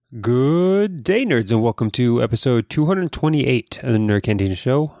Good day, nerds, and welcome to episode 228 of the Nerd Cantina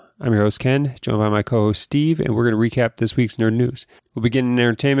Show. I'm your host, Ken, joined by my co-host, Steve, and we're going to recap this week's nerd news. We'll begin in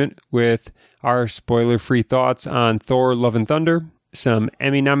entertainment with our spoiler-free thoughts on Thor Love and Thunder, some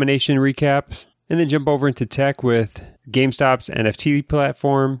Emmy nomination recaps, and then jump over into tech with GameStop's NFT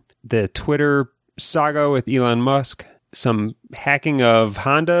platform, the Twitter saga with Elon Musk, some hacking of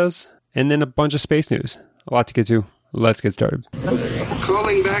Hondas, and then a bunch of space news. A lot to get to. Let's get started.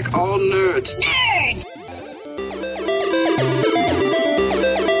 Calling back all nerds. Nerds!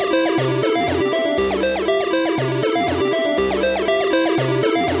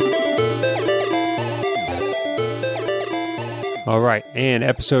 All right, and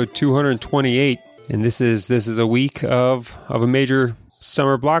episode 228, and this is a week of a major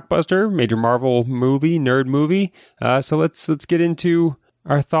summer blockbuster, major Marvel movie, nerd movie. So let's get into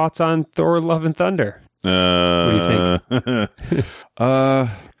our thoughts on Thor: Love and Thunder. What do you think? I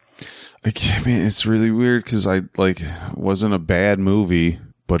mean, it's really weird because it wasn't a bad movie,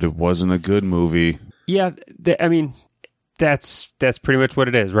 but it wasn't a good movie. Yeah, I mean, that's pretty much what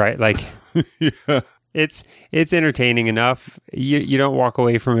it is, right? Like, yeah. It's entertaining enough. You don't walk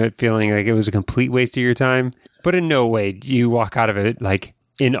away from it feeling like it was a complete waste of your time, but in no way do you walk out of it like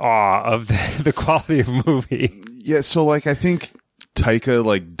in awe of the quality of the movie. Yeah, so I think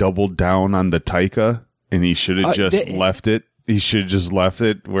Taika doubled down on the Taika, and he should have just left it. He should have just left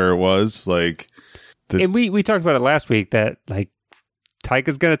it where it was. And we talked about it last week that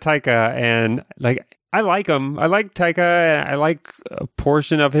Taika's gonna Taika, and I like him. I like Taika, and I like a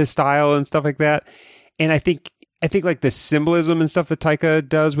portion of his style and stuff like that. And I think the symbolism and stuff that Taika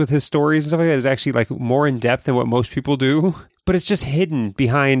does with his stories and stuff like that is actually more in depth than what most people do. But it's just hidden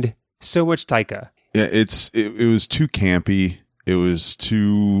behind so much Taika. Yeah, it was too campy. It was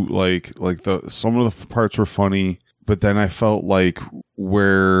too some of the parts were funny, but then I felt like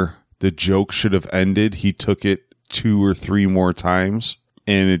where the joke should have ended, he took it 2 or 3 more times,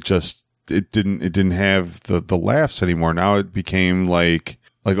 and it didn't have the laughs anymore. Now it became like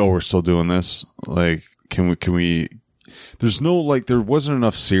oh, we're still doing this. Can we? There's no there wasn't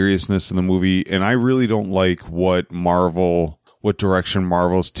enough seriousness in the movie, and I really don't like what direction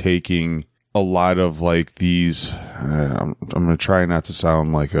Marvel's taking. A lot of these, I'm going to try not to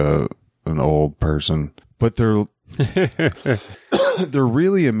sound like an old person, but they're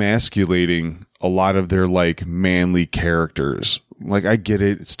really emasculating a lot of their manly characters. I get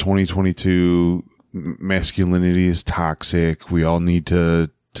it. It's 2022. Masculinity is toxic. We all need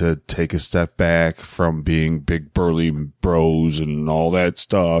to take a step back from being big burly bros and all that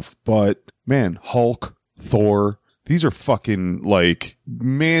stuff. But man, Hulk, Thor, these are fucking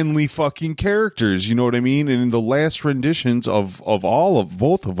manly fucking characters, you know what I mean? And in the last renditions of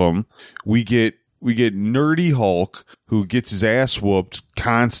both of them, we get nerdy Hulk who gets his ass whooped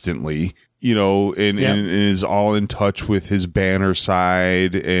constantly, and is all in touch with his banner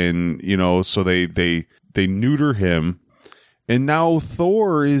side, and so they neuter him, and now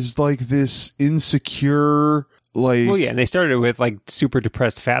Thor is this insecure well, yeah, and they started with super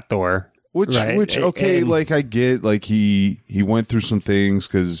depressed fat Thor. Which okay, I get, he went through some things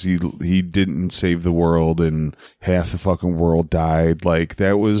because he didn't save the world and half the fucking world died.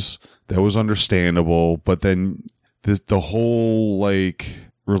 That was understandable. But then the whole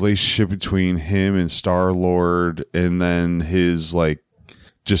relationship between him and Star-Lord, and then his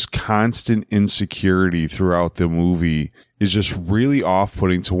just constant insecurity throughout the movie is just really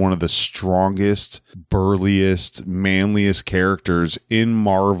off-putting to one of the strongest, burliest, manliest characters in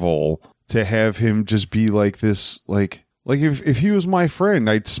Marvel. To have him just be this, if he was my friend,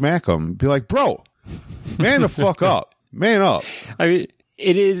 I'd smack him. Be like, bro, man the fuck up. Man up. I mean,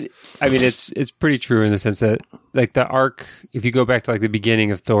 it's pretty true in the sense that, the arc, if you go back to, the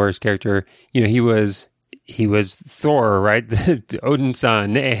beginning of Thor's character, he was Thor, right? Odin's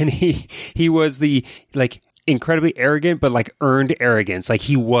son. And he was the, incredibly arrogant, but, earned arrogance.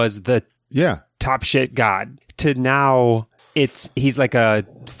 He was the top shit god. To now... he's like a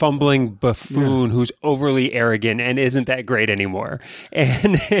fumbling buffoon who's overly arrogant and isn't that great anymore.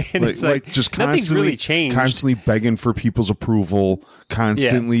 And it's just nothing's really changed. Constantly begging for people's approval.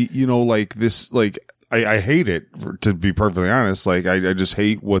 Constantly, this, I hate it, to be perfectly honest. I just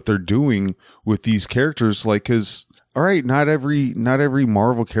hate what they're doing with these characters. Cause all right, not every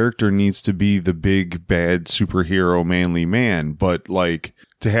Marvel character needs to be the big bad superhero manly man, but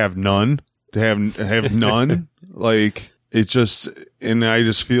to have none, it just, and I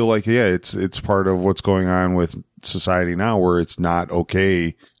just feel it's part of what's going on with society now, where it's not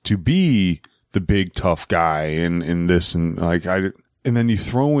okay to be the big tough guy and this, and and then you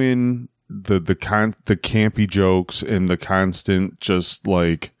throw in the campy jokes and the constant just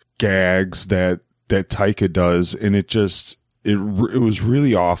gags that Taika does, and it was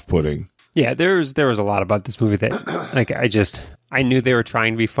really off-putting. Yeah, there was a lot about this movie that like I knew they were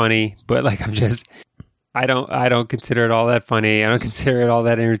trying to be funny, but like I don't consider it all that funny. I don't consider it all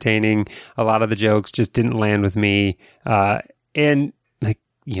that entertaining. A lot of the jokes just didn't land with me. And like,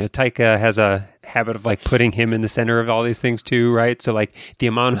 Taika has a habit of like putting him in the center of all these things too, right? So like the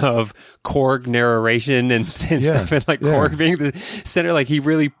amount of Korg narration and stuff, and like Korg being the center, like he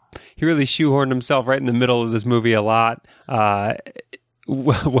really shoehorned himself right in the middle of this movie a lot.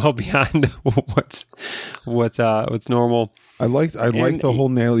 Well beyond what's normal. I liked the whole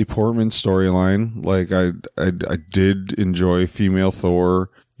Natalie Portman storyline. Like I did enjoy female Thor.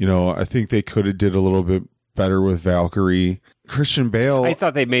 I think they could have did a little bit better with Valkyrie. Christian Bale. I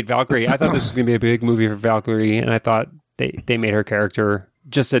thought they made Valkyrie. I thought this was going to be a big movie for Valkyrie, and I thought they made her character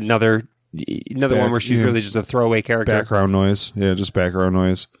just another one where she's really just a throwaway character. Background noise. Yeah, just background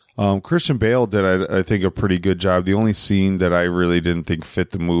noise. Christian Bale did, I think, a pretty good job. The only scene that I really didn't think fit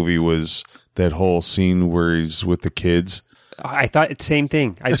the movie was that whole scene where he's with the kids. I thought it's the same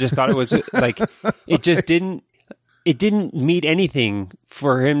thing. I just thought it was like, it didn't meet anything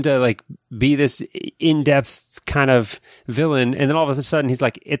for him to like be this in-depth kind of villain. And then all of a sudden he's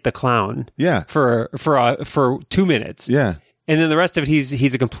like It the Clown. Yeah. For 2 minutes. Yeah. And then the rest of it,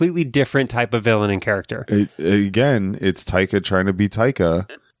 he's a completely different type of villain and character. Again, it's Taika trying to be Taika,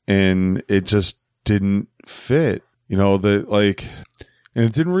 and it just didn't fit. And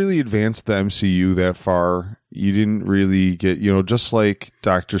it didn't really advance the MCU that far. You didn't really get, just like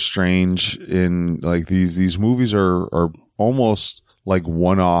Doctor Strange in like these movies are almost like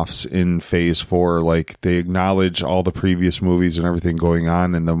one-offs in Phase 4. Like they acknowledge all the previous movies and everything going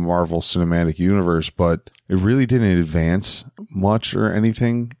on in the Marvel Cinematic Universe, but it really didn't advance much or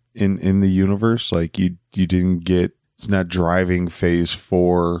anything in the universe. Like you didn't get, it's not driving Phase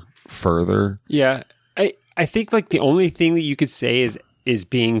 4 further. Yeah. I think like the only thing that you could say is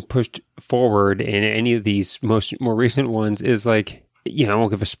being pushed forward in any of these more recent ones is like, I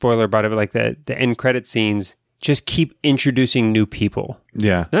won't give a spoiler about it, but like the end credit scenes just keep introducing new people.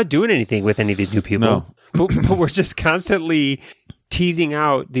 Yeah. Not doing anything with any of these new people. No. But we're just consther teasing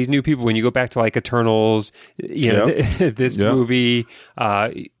out these new people. When you go back to like Eternals, this movie,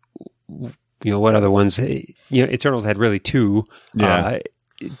 what other ones? Eternals had really two. Yeah.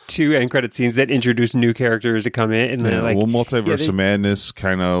 Two end credit scenes that introduce new characters to come in, and then Multiverse of Madness,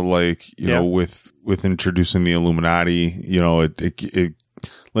 kind of like with introducing the Illuminati. It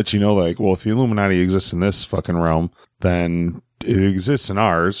lets you know, like, well, if the Illuminati exists in this fucking realm, then it exists in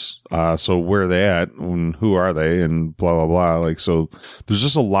ours. So where are they at, and who are they, and blah blah blah. Like, so there's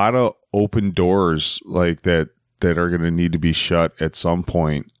just a lot of open doors like that are going to need to be shut at some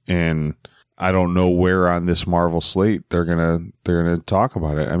point, and I don't know where on this Marvel slate they're gonna talk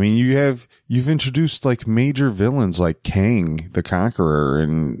about it. I mean, you've introduced like major villains like Kang the Conqueror,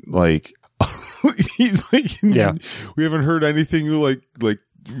 and like, we haven't heard anything like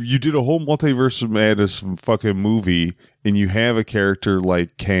you did a whole Multiverse of Madness fucking movie, and you have a character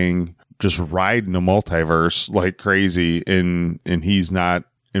like Kang just riding a multiverse like crazy, and he's not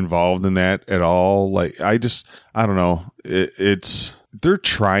involved in that at all. Like, I don't know. They're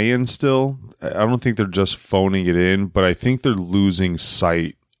trying still. I don't think they're just phoning it in, but I think they're losing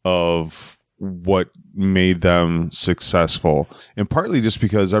sight of what made them successful. And partly just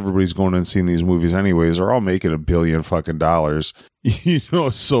because everybody's going and seeing these movies anyways. They're all making $1 billion fucking dollars.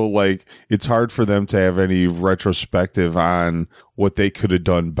 So like it's hard for them to have any retrospective on what they could have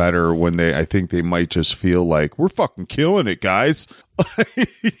done better when I think they might just feel like we're fucking killing it, guys.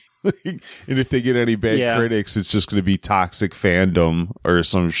 And if they get any bad critics, it's just going to be toxic fandom or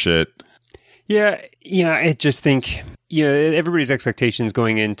some shit. Yeah, I just think, everybody's expectations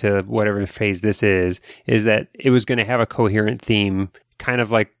going into whatever phase this is that it was going to have a coherent theme, kind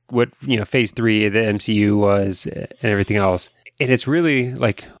of like what, phase 3 of the MCU was and everything else. And it's really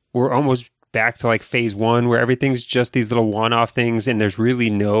like we're almost back to like phase 1 where everything's just these little one-off things and there's really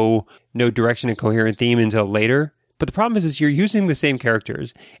no direction and coherent theme until later. But the problem is you're using the same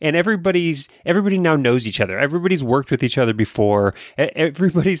characters, and everybody now knows each other. Everybody's worked with each other before.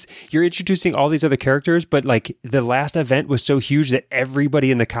 You're introducing all these other characters, but like the last event was so huge that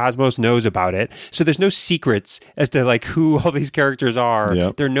everybody in the cosmos knows about it. So there's no secrets as to like who all these characters are.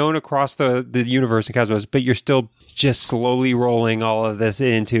 Yep. They're known across the universe and cosmos, but you're still just slowly rolling all of this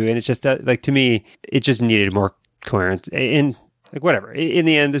into, and it's just like, to me, it just needed more coherence. And like whatever. In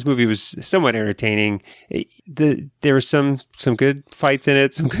the end, this movie was somewhat entertaining. There were some good fights in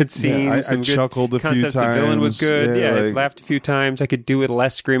it, some good scenes. I chuckled a few times. The villain was good. Yeah, I laughed a few times. I could do with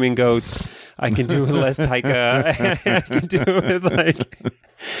less screaming goats. I can do with less Taika. I can do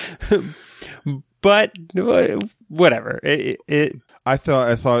with but whatever. I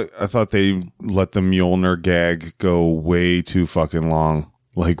thought they let the Mjolnir gag go way too fucking long,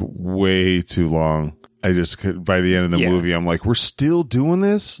 like way too long. I just could, by the end of the movie, I'm like, we're still doing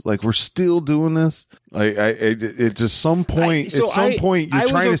this? Like, we're still doing this? Like, at just some point, you're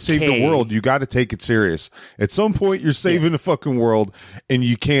trying to save the world. You got to take it serious. At some point, you're saving the fucking world, and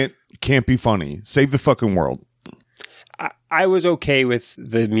you can't be funny. Save the fucking world. I was okay with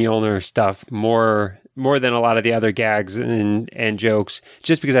the Mjolnir stuff more than a lot of the other gags and jokes,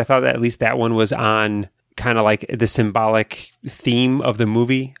 just because I thought that at least that one was on kind of like the symbolic theme of the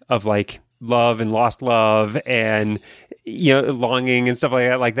movie of like love and lost love and, you know, longing and stuff like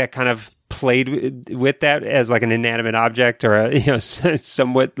that. Like that kind of played with that as like an inanimate object or a, you know,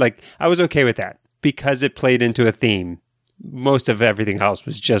 somewhat like I was okay with that because it played into a theme. Most of everything else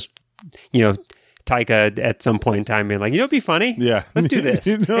was just, you know, Taika at some point in time being like, you know, it'd be funny. Yeah. Let's do this.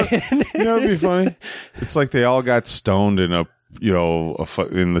 you know, it'd be funny. It's like they all got stoned in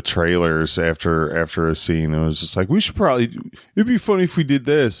in the trailers after a scene. It was just like, it'd be funny if we did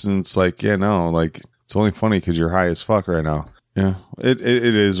this. And it's like, yeah, no, like it's only funny because you're high as fuck right now. Yeah. It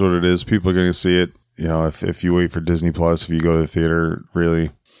is what it is. People are going to see it. You know, if you wait for Disney Plus, if you go to the theater, really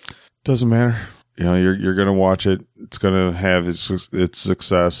doesn't matter. You know, you're going to watch it. It's going to have its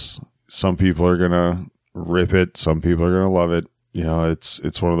success. Some people are going to rip it. Some people are going to love it. You know,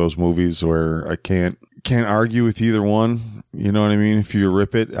 it's one of those movies where I can't argue with either one. You know what I mean? If you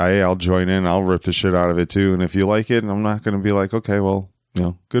rip it, I'll join in. I'll rip the shit out of it too. And if you like it, I'm not going to be like, okay, well, you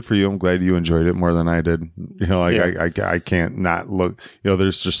know, good for you. I'm glad you enjoyed it more than I did. You know, like I can't not look. You know,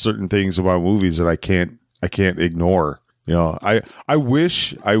 there's just certain things about movies that I can't ignore. You know, I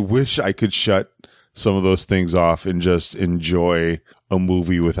wish I could shut some of those things off and just enjoy a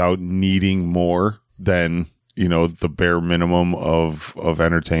movie without needing more than, you know, the bare minimum of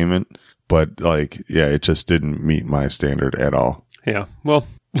entertainment. But like, yeah, it just didn't meet my standard at all. Yeah. Well,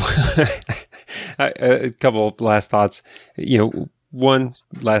 a couple of last thoughts. You know, one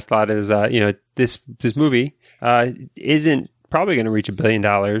last thought is, you know, this movie isn't probably going to reach $1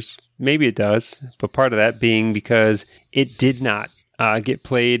 billion. Maybe it does, but part of that being because it did not get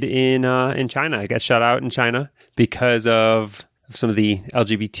played in China. It got shut out in China because of some of the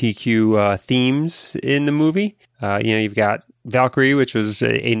LGBTQ themes in the movie. You know, you've got Valkyrie, which was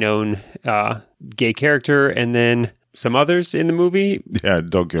a known gay character, and then some others in the movie. Yeah,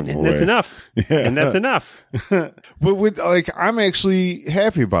 don't give them away. That's enough. Yeah. And that's enough. But I'm actually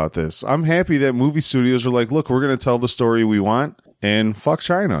happy about this. I'm happy that movie studios are like, look, we're going to tell the story we want, and fuck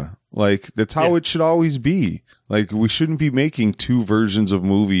China. Like, that's how it should always be. Like, we shouldn't be making two versions of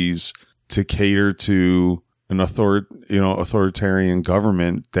movies to cater to an authoritarian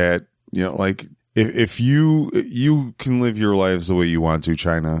government that, you know, like, if you can live your lives the way you want to,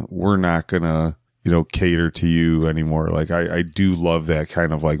 China, we're not gonna, you know, cater to you anymore. Like, I do love that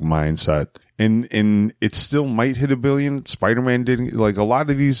kind of like mindset. And it still might hit $1 billion. Spider-Man didn't, like, a lot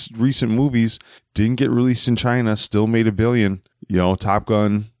of these recent movies didn't get released in China, still made $1 billion. You know, Top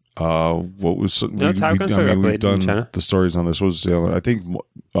Gun, what was we've done the stories on this. What was the other, I think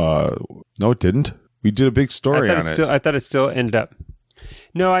no, it didn't. We did a big story on it. I thought it still ended up.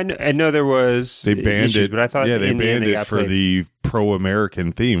 No, I know there was they banned issues, it, but I thought they banned it for the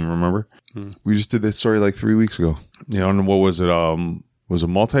pro-American theme. Remember, we just did that story like 3 weeks ago. You know, and what was it? Was it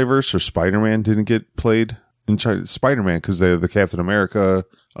Multiverse or Spider-Man didn't get played in China? Spider-Man, because the Captain America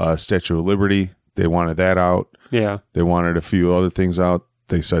Statue of Liberty, they wanted that out. Yeah, they wanted a few other things out.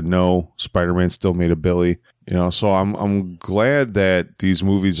 They said no. Spider-Man still made a billy. You know, so I'm glad that these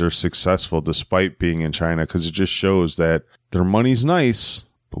movies are successful despite being in China, because it just shows that their money's nice,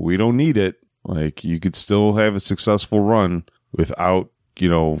 but we don't need it. Like, you could still have a successful run without, you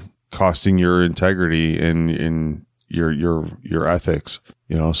know, costing your integrity and your ethics.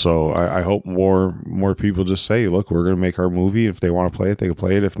 You know, so I hope more people just say, look, we're going to make our movie. If they want to play it, they can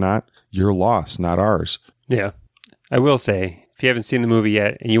play it. If not, your loss, not ours. Yeah, I will say, if you haven't seen the movie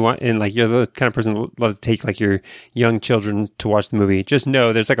yet and you want, and like you're the kind of person that loves to take like your young children to watch the movie, just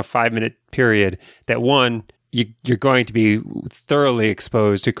know there's like a 5-minute period that you're going to be thoroughly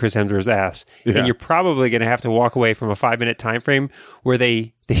exposed to Chris Hemsworth's ass, and you're probably going to have to walk away from a 5-minute time frame where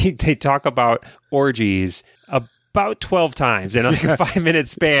they talk about orgies about 12 times in like a 5-minute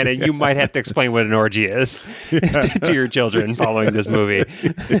span, and you might have to explain what an orgy is to your children following this movie.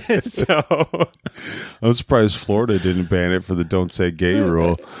 So I'm surprised Florida didn't ban it for the "Don't Say Gay"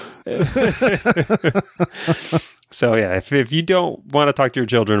 rule. So yeah, if you don't want to talk to your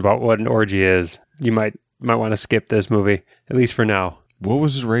children about what an orgy is, you might want to skip this movie, at least for now. What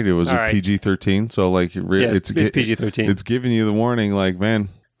was it rated? Was it PG-13? So like, it's PG-13. It's giving you the warning, like, man,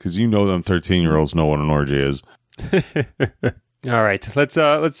 because you know them 13-year-olds know what an orgy is. All right,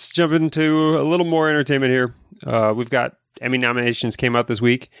 let's jump into a little more entertainment here. We've got Emmy nominations came out this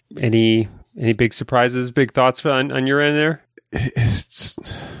week. Any big surprises, big thoughts on your end there?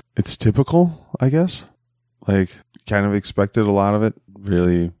 It's typical, I guess. Like, kind of expected a lot of it.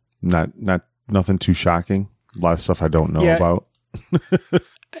 Really, nothing too shocking. A lot of stuff I don't know about.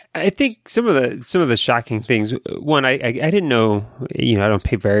 I think some of the shocking things. One, I didn't know. I don't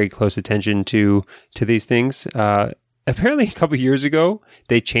pay very close attention to these things. Apparently, a couple years ago,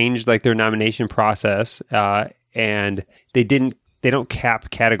 they changed like their nomination process, and they don't cap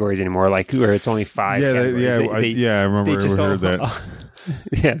categories anymore. Like where it's only 5. Yeah, categories. I remember. I heard that.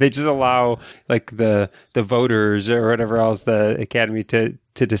 Yeah, they just allow like the voters or whatever else, the Academy to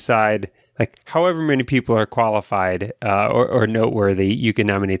decide like however many people are qualified or noteworthy, you can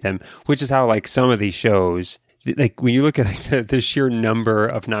nominate them. Which is how like some of these shows, like when you look at like the sheer number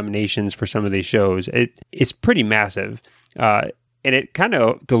of nominations for some of these shows, it's pretty massive, and it kind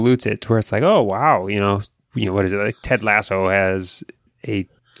of dilutes it to where it's like, oh wow, what is it? Like Ted Lasso has an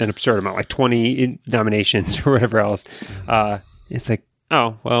absurd amount, like 20 nominations or whatever else. It's like,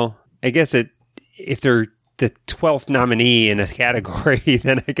 oh, well, I guess if they're the 12th nominee in a category,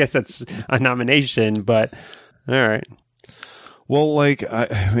 then I guess that's a nomination, but all right. Well, like,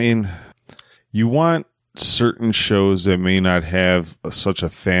 I mean, you want certain shows that may not have such a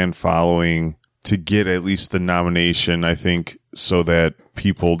fan following to get at least the nomination, I think, so that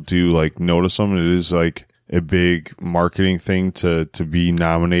people do like notice them. It is like a big marketing thing to be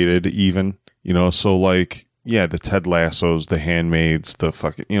nominated even, so like, yeah, the Ted Lassos, the Handmaids, the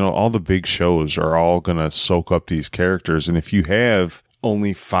fucking, all the big shows are all going to soak up these characters. And if you have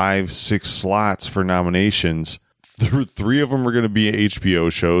only 5-6 slots for nominations, 3 of them are going to be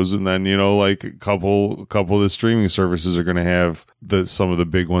HBO shows. And then, like a couple of the streaming services are going to have some of the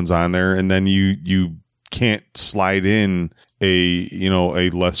big ones on there. And then you can't slide in a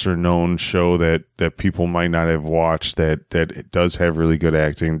lesser known show that people might not have watched that does have really good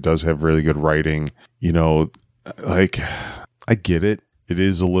acting, does have really good writing, like I get it. It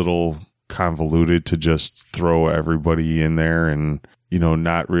is a little convoluted to just throw everybody in there and,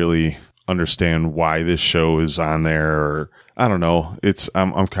 not really understand why this show is on there, or I don't know.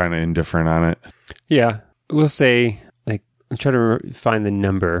 I'm kind of indifferent on it. Yeah. We'll say like, I'm trying to find the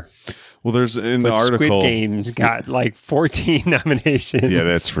number. Well, there's in the article, Squid Games got like 14 nominations. Yeah,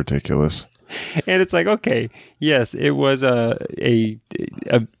 that's ridiculous. And it's like, okay, yes, it was a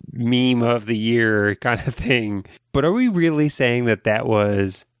meme of the year kind of thing. But are we really saying that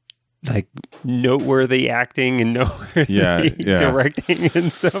was like noteworthy acting and noteworthy directing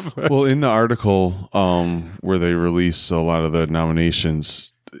and stuff? Well, in the article where they release a lot of the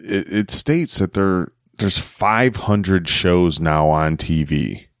nominations, it states that there's 500 shows now on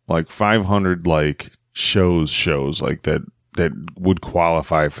TV. Like 500 like shows like that would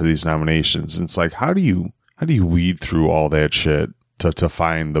qualify for these nominations. And it's like, how do you weed through all that shit to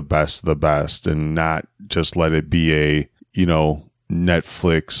find the best of the best and not just let it be a,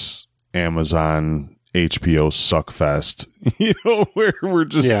 Netflix, Amazon, HBO suckfest, where we're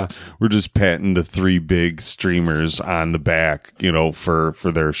just patting the 3 big streamers on the back,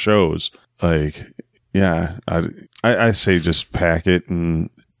 for their shows. Like, yeah, I say just pack it. And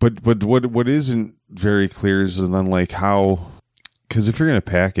but what isn't very clear is then like how, because if you're gonna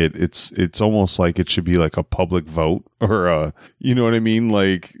pack it, it's almost like it should be like a public vote or you know what I mean?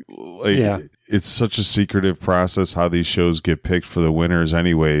 Like yeah. It's such a secretive process how these shows get picked for the winners,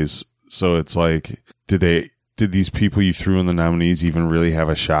 anyways. So it's like, did these people you threw in the nominees even really have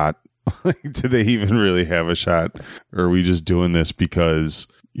a shot? Did they even really have a shot, or are we just doing this because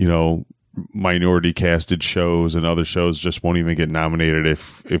minority casted shows and other shows just won't even get nominated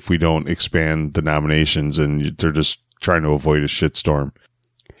if we don't expand the nominations, and they're just trying to avoid a shitstorm?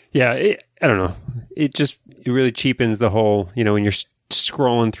 Yeah, I don't know. It really cheapens the whole, when you're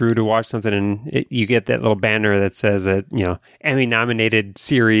scrolling through to watch something and you get that little banner that says that, Emmy nominated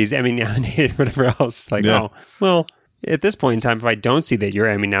series, Emmy nominated whatever else. Like, yeah. Oh, well, at this point in time, if I don't see that you're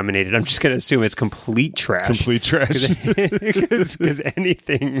Emmy nominated, I'm just going to assume it's complete trash. Complete trash. Because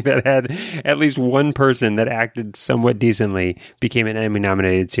anything that had at least one person that acted somewhat decently became an Emmy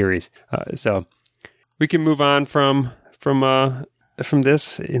nominated series. So we can move on from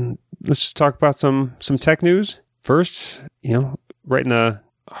this, and let's just talk about some tech news first. Right in the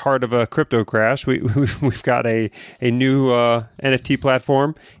heart of a crypto crash, we've got a new NFT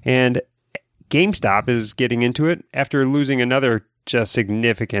platform, and GameStop is getting into it after losing another just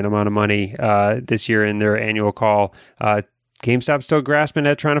significant amount of money this year in their annual call. GameStop's still grasping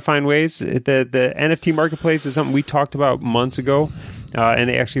at trying to find ways. The NFT marketplace is something we talked about months ago, and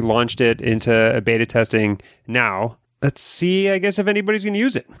they actually launched it into beta testing now. Let's see, I guess, if anybody's going to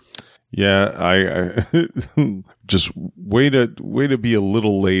use it. Yeah, I just way to be a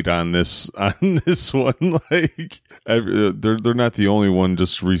little late on this one. Like, they're not the only one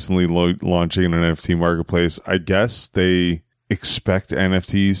just recently launching an NFT marketplace. I guess they expect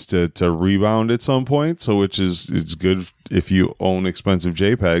NFTs to rebound at some point, so it's good if you own expensive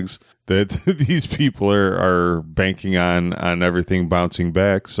JPEGs that these people are banking on everything bouncing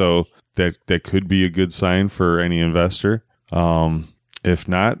back. So that could be a good sign for any investor. If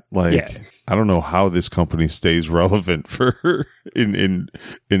not, I don't know how this company stays relevant for in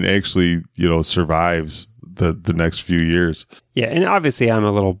actually, survives the next few years. Yeah, and obviously I'm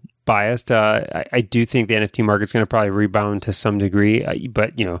a little biased. I do think the NFT market's going to probably rebound to some degree.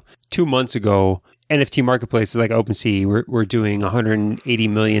 But 2 months ago, NFT marketplaces like OpenSea were doing $180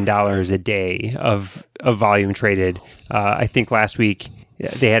 million a day of volume traded. I think last week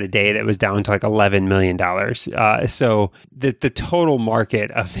they had a day that was down to like $11 million. So the total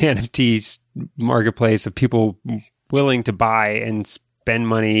market of the NFTs marketplace of people willing to buy and spend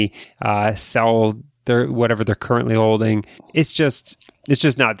money, sell whatever they're currently holding, it's just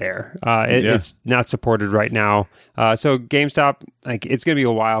not there. It's not supported right now. So GameStop, it's going to be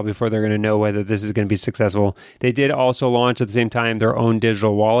a while before they're going to know whether this is going to be successful. They did also launch at the same time their own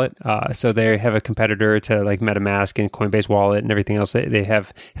digital wallet. So they have a competitor to like MetaMask and Coinbase Wallet and everything else. They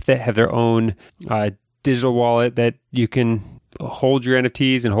have their own digital wallet that you can hold your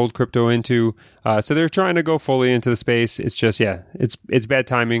NFTs and hold crypto into. So they're trying to go fully into the space. It's just, it's bad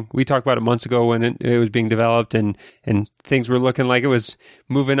timing. We talked about it months ago when it was being developed and things were looking like it was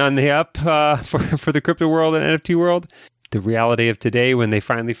moving on the up for the crypto world and NFT world. The reality of today, when they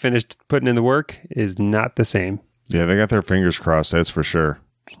finally finished putting in the work, is not the same. Yeah, they got their fingers crossed, that's for sure.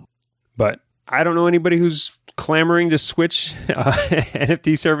 But I don't know anybody who's clamoring to switch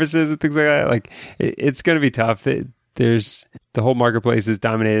NFT services and things like that. It's going to be tough. The whole marketplace is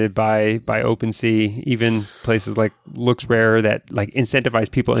dominated by OpenSea. Even places like LooksRare that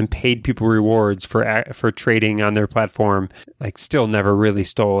incentivize people and paid people rewards for trading on their platform, still never really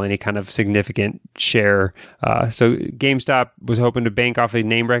stole any kind of significant share. So GameStop was hoping to bank off of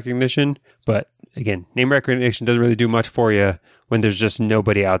name recognition, but again, name recognition doesn't really do much for you when there's just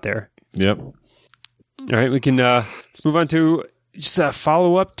nobody out there. Yep. All right, we can let's move on to just a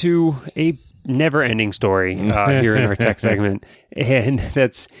follow up to a never-ending story here in our tech segment, and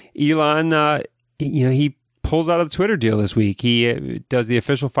that's Elon. He pulls out of the Twitter deal this week. He does the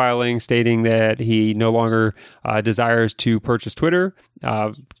official filing stating that he no longer desires to purchase Twitter.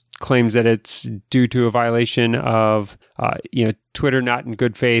 Claims that it's due to a violation of Twitter not in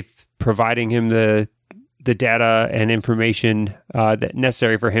good faith providing him the data and information that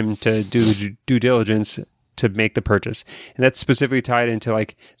necessary for him to do the due diligence to make the purchase. And that's specifically tied into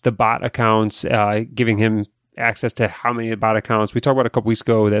the bot accounts, giving him access to how many bot accounts. We talked about a couple weeks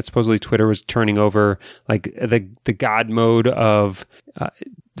ago that supposedly Twitter was turning over the God mode of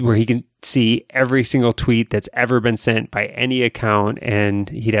where he can see every single tweet that's ever been sent by any account, and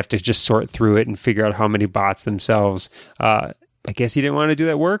he'd have to just sort through it and figure out how many bots themselves. I guess he didn't want to do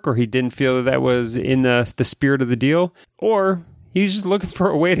that work, or he didn't feel that was in the spirit of the deal, or he's just looking for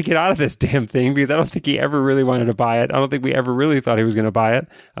a way to get out of this damn thing, because I don't think he ever really wanted to buy it. I don't think we ever really thought he was going to buy it.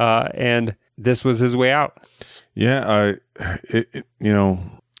 And this was his way out. Yeah. You're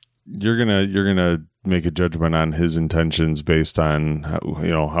going to make a judgment on his intentions based on,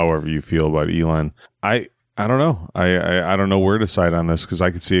 however you feel about Elon. I don't know. I don't know where to side on this, because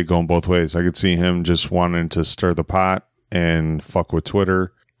I could see it going both ways. I could see him just wanting to stir the pot and fuck with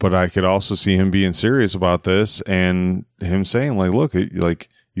Twitter. But I could also see him being serious about this and him saying, look,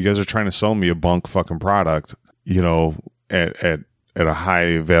 you guys are trying to sell me a bunk fucking product, at a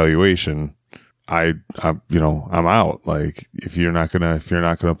high valuation. I'm out. If you're not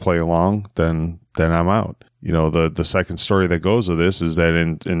gonna play along, then I'm out. The second story that goes with this is that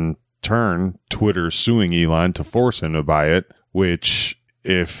in turn, Twitter's suing Elon to force him to buy it, which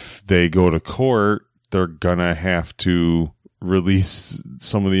if they go to court, they're gonna have to release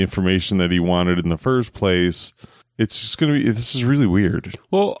some of the information that he wanted in the first place. It's just going to be, this is really weird.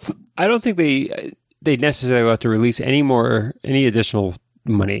 Well, I don't think they necessarily have to release any additional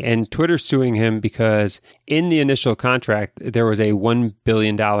money. And Twitter's suing him because in the initial contract, there was a $1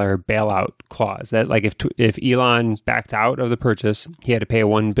 billion bailout clause that like if Elon backed out of the purchase, he had to pay a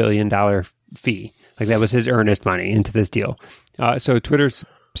 $1 billion fee. Like that was his earnest money into this deal. So Twitter's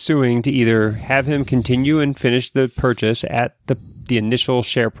suing to either have him continue and finish the purchase at the initial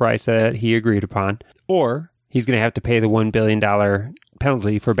share price that he agreed upon, or he's going to have to pay the $1 billion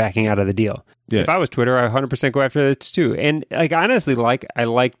penalty for backing out of the deal. Yeah. If I was Twitter, I 100% go after this too. And like honestly, I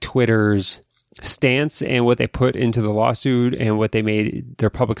like Twitter's stance and what they put into the lawsuit and what they made their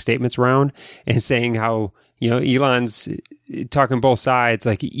public statements around, and saying how, Elon's talking both sides.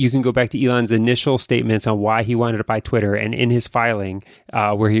 Like you can go back to Elon's initial statements on why he wanted to buy Twitter, and in his filing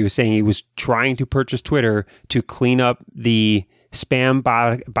where he was saying he was trying to purchase Twitter to clean up the spam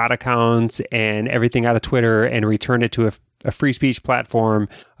bot accounts and everything out of Twitter and return it to a free speech platform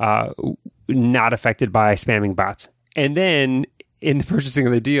not affected by spamming bots. And then in the purchasing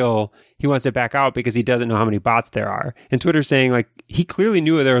of the deal, he wants to back out because he doesn't know how many bots there are. And Twitter's saying like he clearly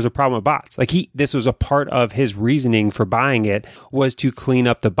knew there was a problem with bots. Like this was a part of his reasoning for buying it, was to clean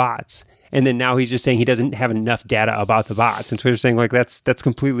up the bots. And then now he's just saying he doesn't have enough data about the bots. And Twitter's saying like that's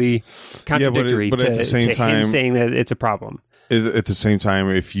completely contradictory but at the same time, him saying that it's a problem. At the same time,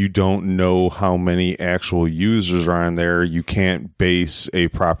 if you don't know how many actual users are on there, you can't base a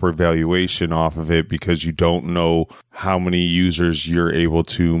proper valuation off of it because you don't know how many users you're able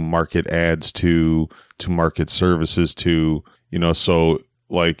to market ads to market services to, so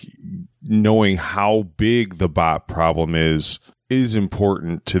like knowing how big the bot problem is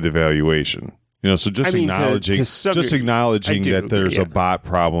important to the valuation. So just acknowledging that there's a bot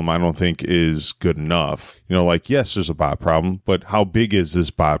problem, I don't think is good enough. Like, yes, there's a bot problem, but how big is this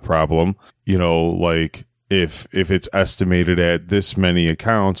bot problem? Like if it's estimated at this many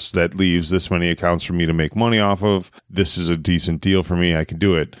accounts, that leaves this many accounts for me to make money off of. This is a decent deal for me. I can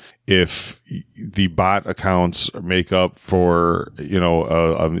do it. If the bot accounts make up for,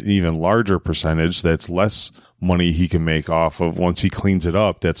 an even larger percentage, that's less money he can make off of. Once he cleans it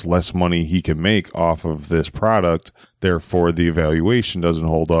up, that's less money he can make off of this product. Therefore, the evaluation doesn't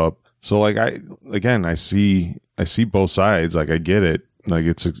hold up. So, like, I see both sides. Like, I get it. Like,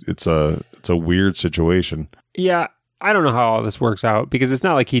 it's a weird situation. Yeah, I don't know how all this works out because it's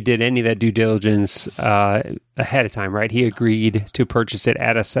not like he did any of that due diligence ahead of time, right? He agreed to purchase it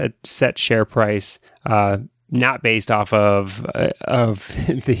at a set share price, not based off of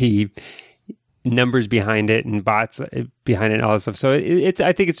the numbers behind it and bots behind it and all that stuff. So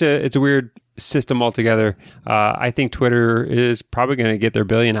I think it's a weird system altogether. I think Twitter is probably going to get their $1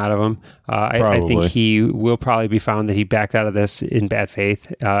 billion out of him. I think he will probably be found that he backed out of this in bad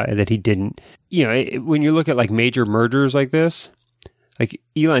faith, and that he didn't. When you look at like major mergers like this, like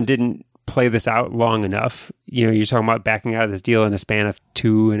Elon didn't play this out long enough. You're talking about backing out of this deal in a span of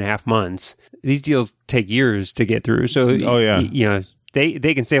 2.5 months. These deals take years to get through. So,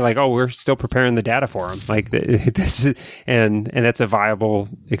 They can say like, oh, we're still preparing the data for him. Like this is, and that's a viable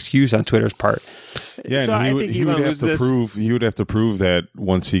excuse on Twitter's part. Yeah, so and he would have to prove that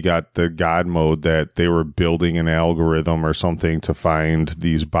once he got the God mode that they were building an algorithm or something to find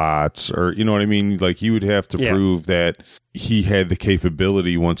these bots, or you know what I mean. Like he would have to prove that he had the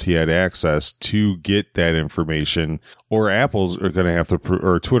capability once he had access to get that information. Or Apple's are going to have to,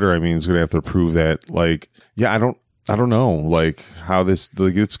 or Twitter, is going to have to prove that. Like, I don't know, like how this,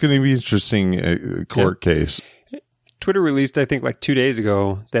 like it's going to be interesting court case. Twitter released, I think, like 2 days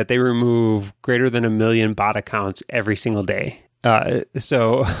ago that they remove greater than 1 million bot accounts every single day.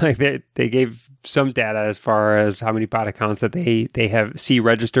 So like they gave some data as far as how many bot accounts that they have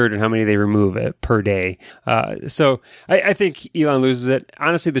registered and how many they remove it per day. So I think Elon loses it.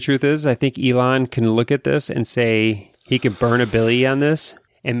 Honestly, the truth is, I think Elon can look at this and say he can burn $1 billion on this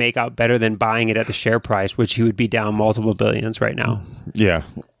and make out better than buying it at the share price, which he would be down multiple billions right now. Yeah.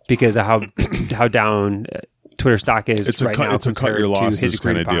 Because of how down Twitter stock is right now. It's a cut your losses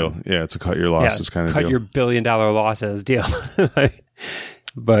kind of deal. Yeah, it's a cut your losses kind of deal. Cut your $1 billion losses deal.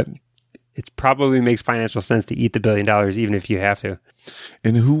 But it probably makes financial sense to eat the $1 billion even if you have to.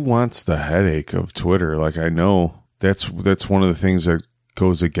 And who wants the headache of Twitter? Like, I know that's one of the things that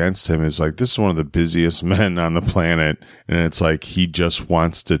goes against him, is like, this is one of the busiest men on the planet, and it's like he just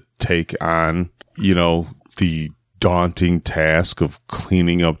wants to take on the daunting task of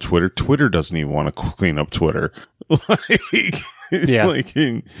cleaning up Twitter. Twitter doesn't even want to clean up Twitter. And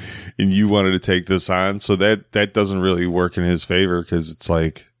you wanted to take this on, so that doesn't really work in his favor, because it's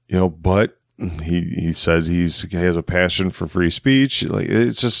like, but he said he has a passion for free speech. Like,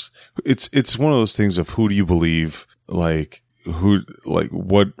 it's just it's one of those things of who do you believe? Like,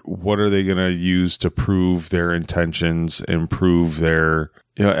 what are they going to use to prove their intentions and prove their,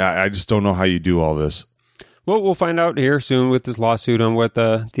 I just don't know how you do all this. Well, we'll find out here soon with this lawsuit on what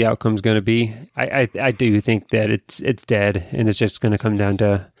the outcome's going to be. I do think that it's dead, and it's just going to come down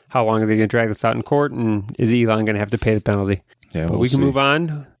to how long are they going to drag this out in court, and is Elon going to have to pay the penalty? Yeah, but we can move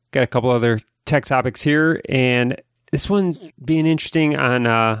on. Got a couple other tech topics here, and this one being interesting on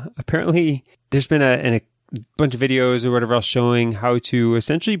apparently there's been a bunch of videos or whatever else showing how to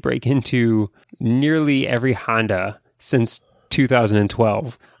essentially break into nearly every Honda since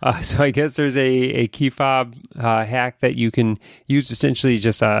 2012. So I guess there's a key fob hack that you can use, essentially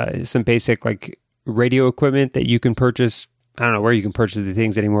just some basic like radio equipment that you can purchase. I don't know where you can purchase the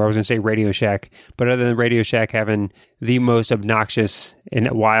things anymore. I was going to say Radio Shack, but other than Radio Shack having the most obnoxious and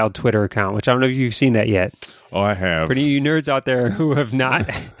wild Twitter account, which I don't know if you've seen that yet. Oh, I have. For any of you nerds out there who have not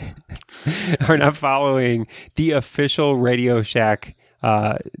are not following the official Radio Shack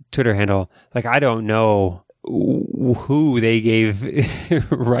Twitter handle, like I don't know who they gave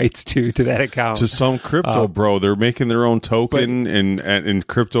rights to that account. To some crypto bro. They're making their own token in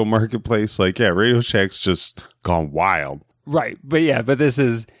crypto marketplace. Like, yeah, Radio Shack's just gone wild. Right. But this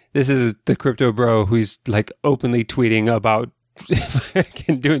is the crypto bro who's like openly tweeting about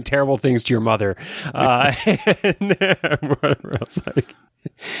doing terrible things to your mother. And whatever else.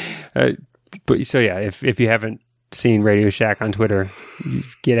 But so yeah, if you haven't seen Radio Shack on Twitter,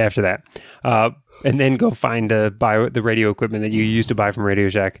 get after that. And then go buy the radio equipment that you used to buy from Radio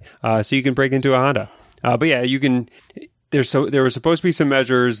Shack, so you can break into a Honda. But yeah, you can. There were supposed to be some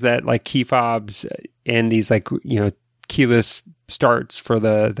measures that like key fobs and these like keyless starts for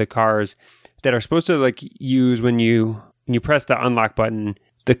the cars that are supposed to like use when you press the unlock button.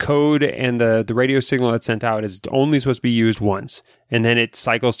 The code and the radio signal that's sent out is only supposed to be used once, and then it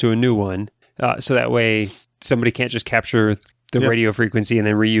cycles to a new one, so that way somebody can't just capture the radio frequency and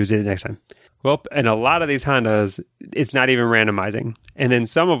then reuse it next time. Well, and a lot of these Hondas, it's not even randomizing. And then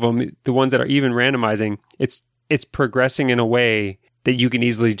some of them, the ones that are even randomizing, it's progressing in a way that you can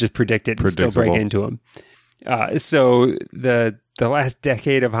easily just predict it and still break into them. So the last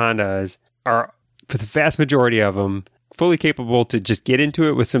decade of Hondas are, for the vast majority of them, fully capable to just get into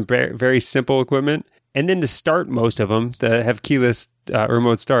it with some very, very simple equipment. And then to start most of them, that have keyless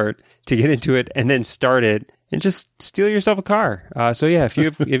remote start, to get into it and then start it. And just steal yourself a car. So yeah, if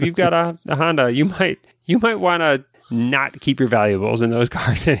you've got a Honda, you might want to not keep your valuables in those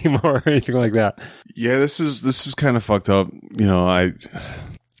cars anymore or anything like that. Yeah, this is kind of fucked up.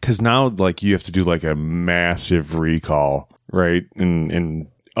 Because now like you have to do like a massive recall, right? And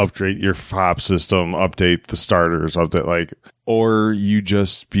upgrade your fob system, update the starters, or you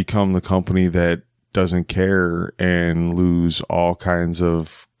just become the company that doesn't care and lose all kinds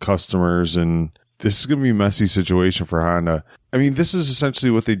of customers. And this is going to be a messy situation for Honda. I mean, this is essentially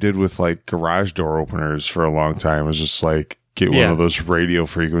what they did with like garage door openers for a long time. It was just like get one of those radio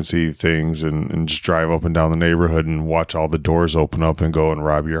frequency things and just drive up and down the neighborhood and watch all the doors open up and go and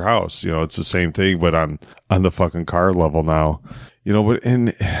rob your house. It's the same thing, but on the fucking car level now.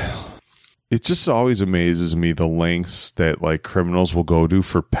 And it just always amazes me the lengths that like criminals will go to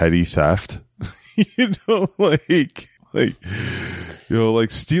for petty theft.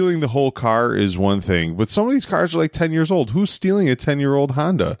 Like stealing the whole car is one thing, but some of these cars are like 10 years old. Who's stealing a 10-year-old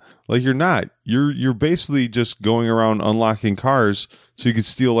Honda? Like you're not. You're basically just going around unlocking cars so you could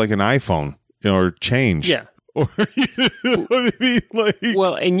steal like an iPhone, or change. Yeah. Or you know what I mean? Like,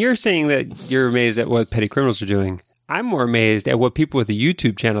 well, and you're saying that you're amazed at what petty criminals are doing. I'm more amazed at what people with a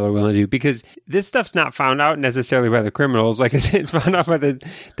YouTube channel are willing to do, because this stuff's not found out necessarily by the criminals. Like it's found out by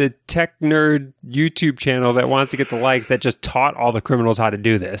the tech nerd YouTube channel that wants to get the likes, that just taught all the criminals how to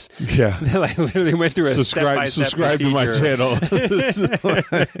do this. Yeah. They like literally went through a subscribe to my channel.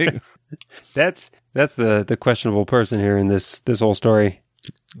 That's the questionable person here in this whole story.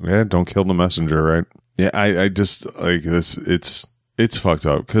 Yeah, don't kill the messenger, right? Yeah, I just like this. It's fucked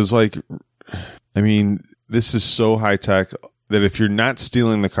up because like, I mean, this is so high tech that if you're not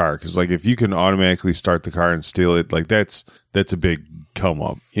stealing the car, because like if you can automatically start the car and steal it, like that's a big come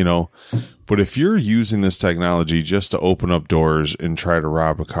up, But if you're using this technology just to open up doors and try to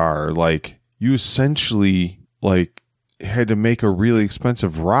rob a car, like you essentially like had to make a really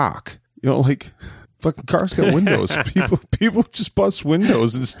expensive rock, like fucking cars got windows. People just bust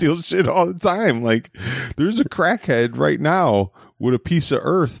windows and steal shit all the time. Like there's a crackhead right now with a piece of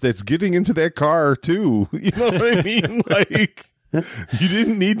earth that's getting into that car too. You know what I mean? Like you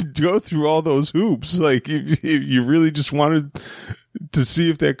didn't need to go through all those hoops. Like if you really just wanted to see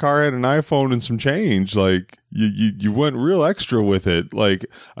if that car had an iPhone and some change, like you went real extra with it. Like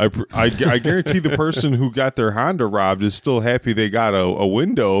I guarantee the person who got their Honda robbed is still happy they got a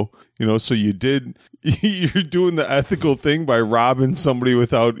window, so you're doing the ethical thing by robbing somebody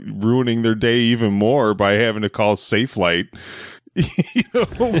without ruining their day even more by having to call Safelite.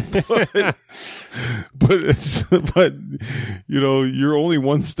 But you're only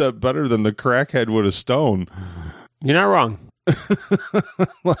one step better than the crackhead with a stone. You're not wrong.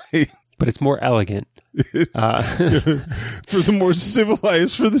 But it's more elegant. For the more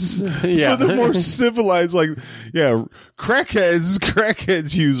civilized, for the more civilized,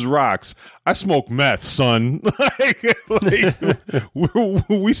 crackheads use rocks. I smoke meth, son.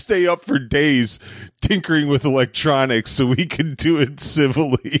 We stay up for days tinkering with electronics so we can do it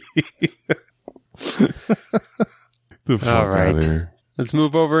civilly. All right, let's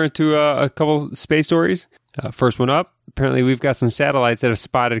move over into a couple space stories. First one up. Apparently, we've got some satellites that have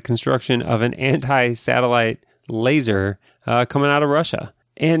spotted construction of an anti-satellite laser coming out of Russia.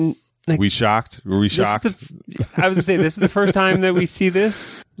 And Were we shocked? I was going to say, this is the first time that we see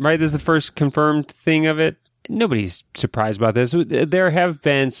this, right? This is the first confirmed thing of it. Nobody's surprised about this. There have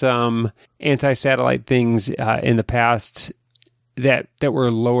been some anti-satellite things in the past that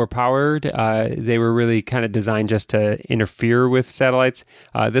were lower powered. They were really kind of designed just to interfere with satellites.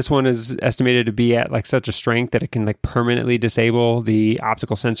 This one is estimated to be at such a strength that it can permanently disable the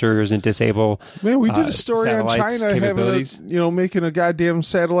optical sensors and disable. Man, we did a story on China having making a goddamn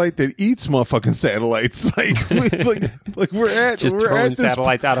satellite that eats motherfucking satellites. We're at throwing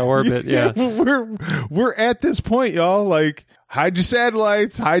satellites out of orbit. Yeah. We're at this point, y'all. Hide your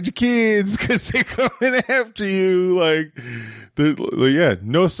satellites, hide your kids, because they're coming after you.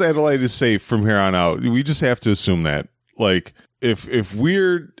 No satellite is safe from here on out. We just have to assume that. If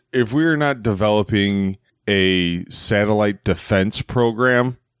we're not developing a satellite defense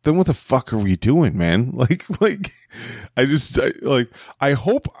program, then what the fuck are we doing, man? I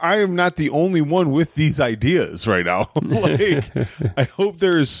hope I am not the only one with these ideas right now. I hope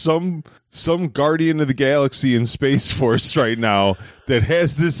there is some guardian of the galaxy in Space Force right now that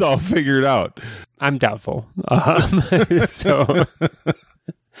has this all figured out. I'm doubtful. So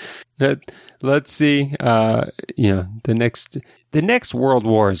let's see. The next World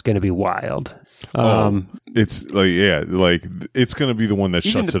War is going to be wild. It's it's going to be the one that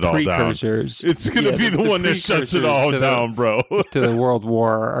shuts it all down. It's going to be the one that shuts it all down, bro. To the World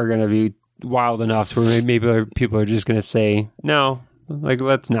War are going to be wild enough to where maybe people are just going to say, no,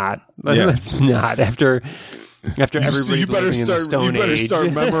 let's not. Let's not. After everybody's living in the Stone Age. You better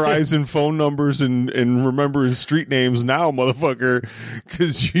start memorizing phone numbers and remembering street names now, motherfucker,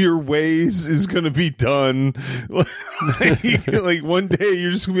 because your ways is going to be done. One day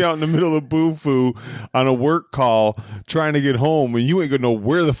you're just going to be out in the middle of Boo-Foo on a work call trying to get home, and you ain't going to know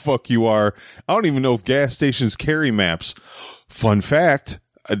where the fuck you are. I don't even know if gas stations carry maps. Fun fact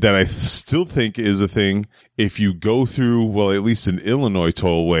that I still think is a thing. If you go through, at least an Illinois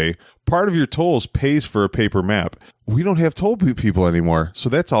tollway, part of your tolls pays for a paper map. We don't have toll people anymore, so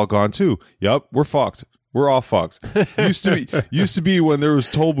that's all gone too. Yep, we're fucked. We're all fucked. Used to be when there was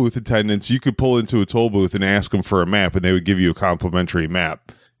toll booth attendants, you could pull into a toll booth and ask them for a map, and they would give you a complimentary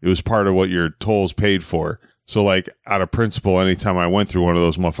map. It was part of what your tolls paid for. So, out of principle, anytime I went through one of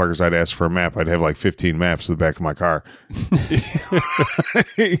those motherfuckers, I'd ask for a map. I'd have 15 maps in the back of my car.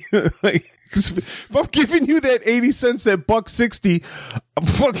 If I'm giving you that 80 cents, that $1.60,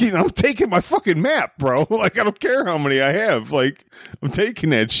 I'm taking my fucking map, bro. I don't care how many I have. I'm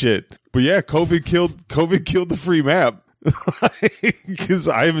taking that shit. But yeah, COVID killed the free map. Because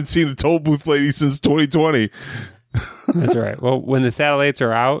I haven't seen a toll booth lady since 2020. That's right. Well, when the satellites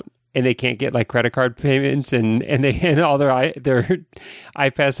are out, and they can't get credit card payments and all their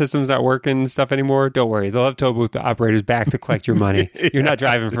iPass systems not working and stuff anymore, don't worry. They'll have toll booth operators back to collect your money. You're not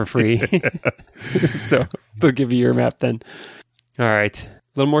driving for free. So they'll give you your map then. All right. A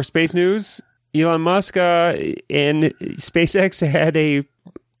little more space news. Elon Musk and SpaceX had a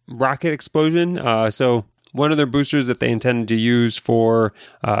rocket explosion. So one of their boosters that they intended to use for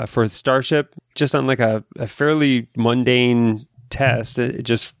Starship, just on a fairly mundane test,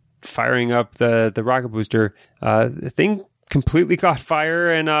 just firing up the rocket booster, the thing completely caught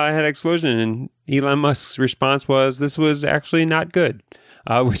fire and had an explosion. And Elon Musk's response was, this was actually not good,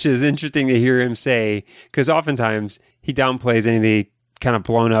 which is interesting to hear him say, because oftentimes he downplays any of the kind of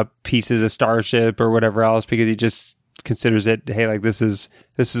blown up pieces of Starship or whatever else, because he just considers it, hey, this is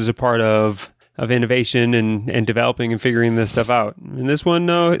a part of innovation and developing and figuring this stuff out. And this one,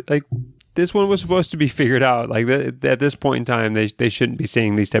 no, this one was supposed to be figured out. At this point in time, they shouldn't be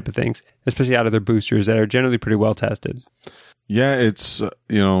saying these type of things, especially out of their boosters that are generally pretty well tested. Yeah, it's,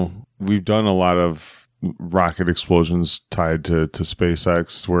 we've done a lot of rocket explosions tied to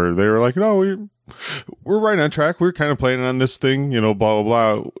SpaceX, where they were like, no, we're right on track. We're kind of planning on this thing, blah, blah,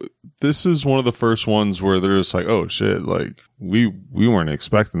 blah. This is one of the first ones where they're just like, oh shit, like we weren't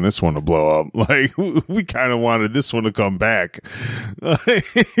expecting this one to blow up. Like we kind of wanted this one to come back.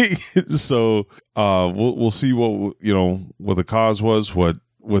 So, we'll see what the cause was,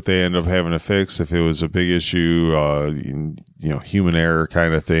 what they end up having to fix, if it was a big issue, human error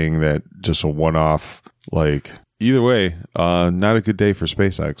kind of thing, that just a one-off, like either way, not a good day for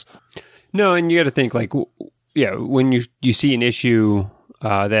SpaceX. No, and you got to think like, when you see an issue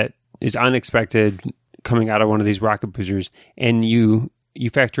that is unexpected coming out of one of these rocket boosters, and you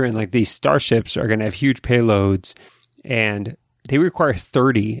factor in like these starships are going to have huge payloads, and they require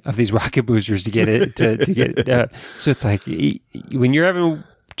 30 of these rocket boosters to get it to get. So it's like when you're having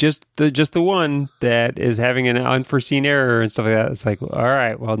just the one that is having an unforeseen error and stuff like that, it's like, all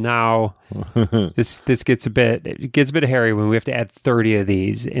right, well now this gets a bit hairy when we have to add 30 of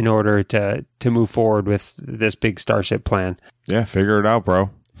these in order to move forward with this big Starship plan. Yeah, figure it out, bro.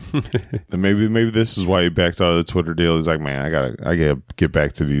 Then maybe this is why he backed out of the Twitter deal. He's like, man, I gotta get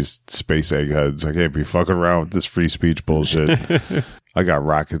back to these space eggheads. I can't be fucking around with this free speech bullshit. I got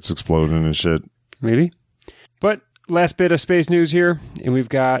rockets exploding and shit. Maybe. But last bit of space news here, and we've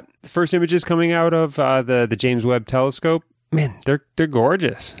got the first images coming out of the James Webb Telescope. Man, they're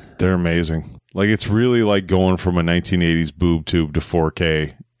gorgeous. They're amazing. Like, it's really like going from a 1980s boob tube to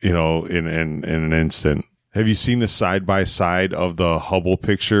 4K, in an instant. Have you seen the side-by-side of the Hubble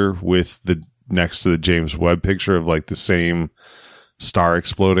picture with the next to the James Webb picture of like the same star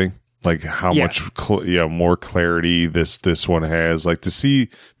exploding? Like how much more clarity this one has. Like, to see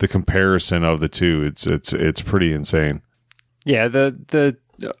the comparison of the two, it's pretty insane. Yeah, the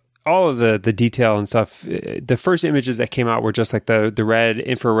all of the detail and stuff. The first images that came out were just like the red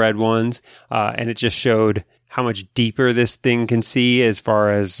infrared ones, and it just showed how much deeper this thing can see as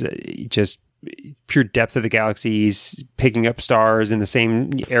far as just pure depth of the galaxies, picking up stars in the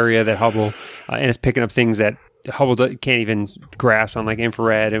same area that Hubble, and it's picking up things that Hubble can't even grasp on like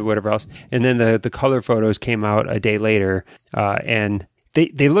infrared and whatever else. And then the color photos came out a day later, and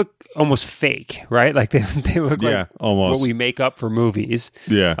they look almost fake, right? Like they look like almost what we make up for movies,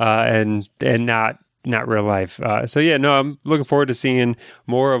 and not real life. I'm looking forward to seeing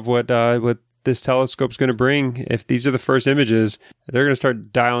more of what this telescope's going to bring. If these are the first images, they're going to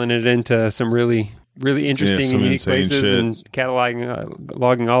start dialing it into some really interesting and unique places shit, and cataloging,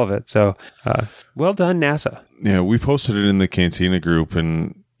 logging all of it. So, well done, NASA. Yeah, we posted it in the Cantina group,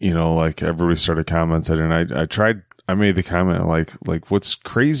 and like everybody started commenting, and I made the comment like what's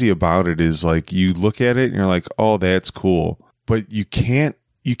crazy about it is like you look at it and you're like, oh, that's cool, but you can't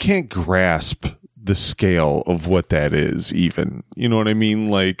grasp the scale of what that is, even. You know what I mean?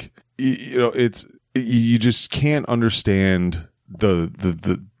 Like, it's, you just can't understand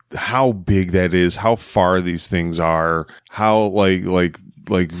the how big that is, how far these things are, how like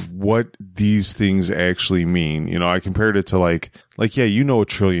what these things actually mean. I compared it to like $1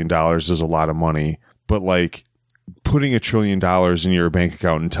 trillion is a lot of money, but like putting $1 trillion in your bank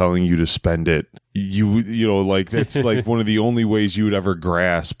account and telling you to spend it, like that's like one of the only ways you would ever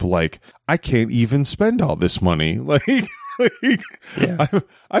grasp, like, I can't even spend all this money.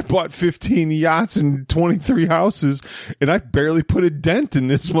 I bought 15 yachts and 23 houses, and I barely put a dent in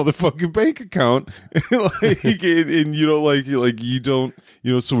this motherfucking bank account. You don't,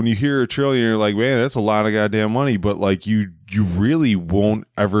 so when you hear $1 trillion, you're like, man, that's a lot of goddamn money. But like, you really won't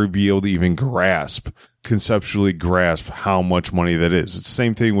ever be able to even conceptually grasp how much money that is. It's the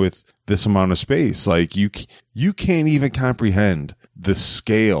same thing with this amount of space. Like, you can't even comprehend the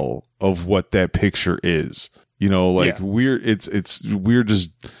scale of what that picture is. We're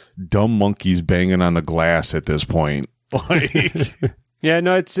just dumb monkeys banging on the glass at this point. Like, yeah,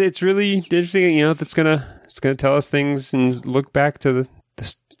 no, it's really interesting. It's gonna tell us things and look back to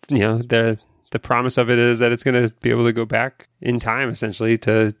the promise of it is that it's gonna be able to go back in time, essentially,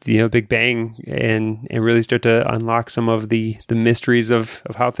 to Big Bang and really start to unlock some of the mysteries of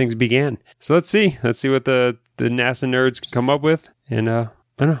how things began. So let's see what the NASA nerds can come up with, and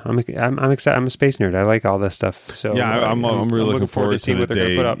I don't know. I'm excited. I'm a space nerd. I like all this stuff. So yeah, I'm really looking forward to the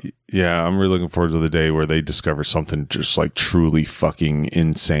day. Yeah, I'm really looking forward to the day where they discover something just like truly fucking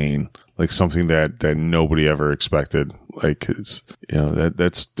insane, like something that nobody ever expected. Like, it's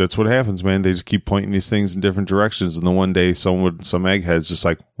that's what happens, man. They just keep pointing these things in different directions, and then one day some egghead's just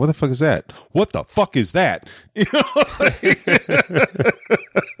like, "What the fuck is that? What the fuck is that?"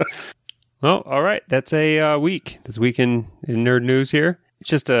 Well, all right. That's a week. This week in nerd news here.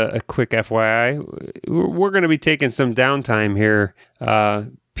 Just a quick FYI, we're going to be taking some downtime here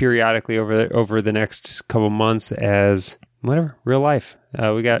periodically over the next couple months as whatever, real life.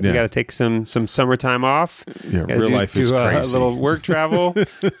 We got to take some summertime off. Yeah, real life is crazy. A little work travel.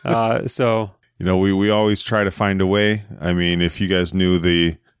 So we always try to find a way. I mean, if you guys knew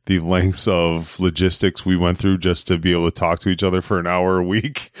the lengths of logistics we went through just to be able to talk to each other for an hour a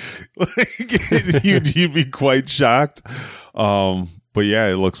week, you'd be quite shocked. But yeah,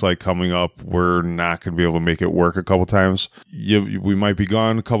 it looks like coming up, we're not going to be able to make it work a couple times. We might be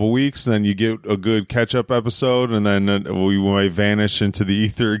gone a couple weeks, and then you get a good catch-up episode, and then we might vanish into the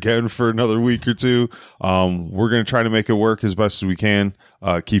ether again for another week or two. We're going to try to make it work as best as we can,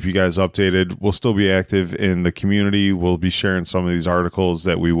 keep you guys updated. We'll still be active in the community. We'll be sharing some of these articles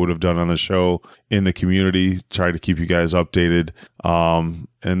that we would have done on the show in the community, try to keep you guys updated.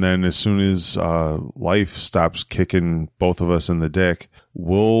 And then as soon as life stops kicking both of us in the dick,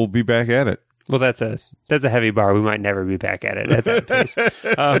 we'll be back at it. Well, that's a heavy bar. We might never be back at it at that pace.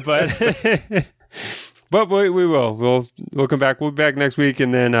 But we will. We'll come back. We'll be back next week,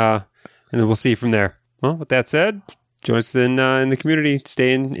 and then we'll see from there. Well, with that said, join us in the community.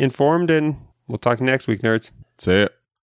 Stay informed, and we'll talk to you next week, nerds. Say it.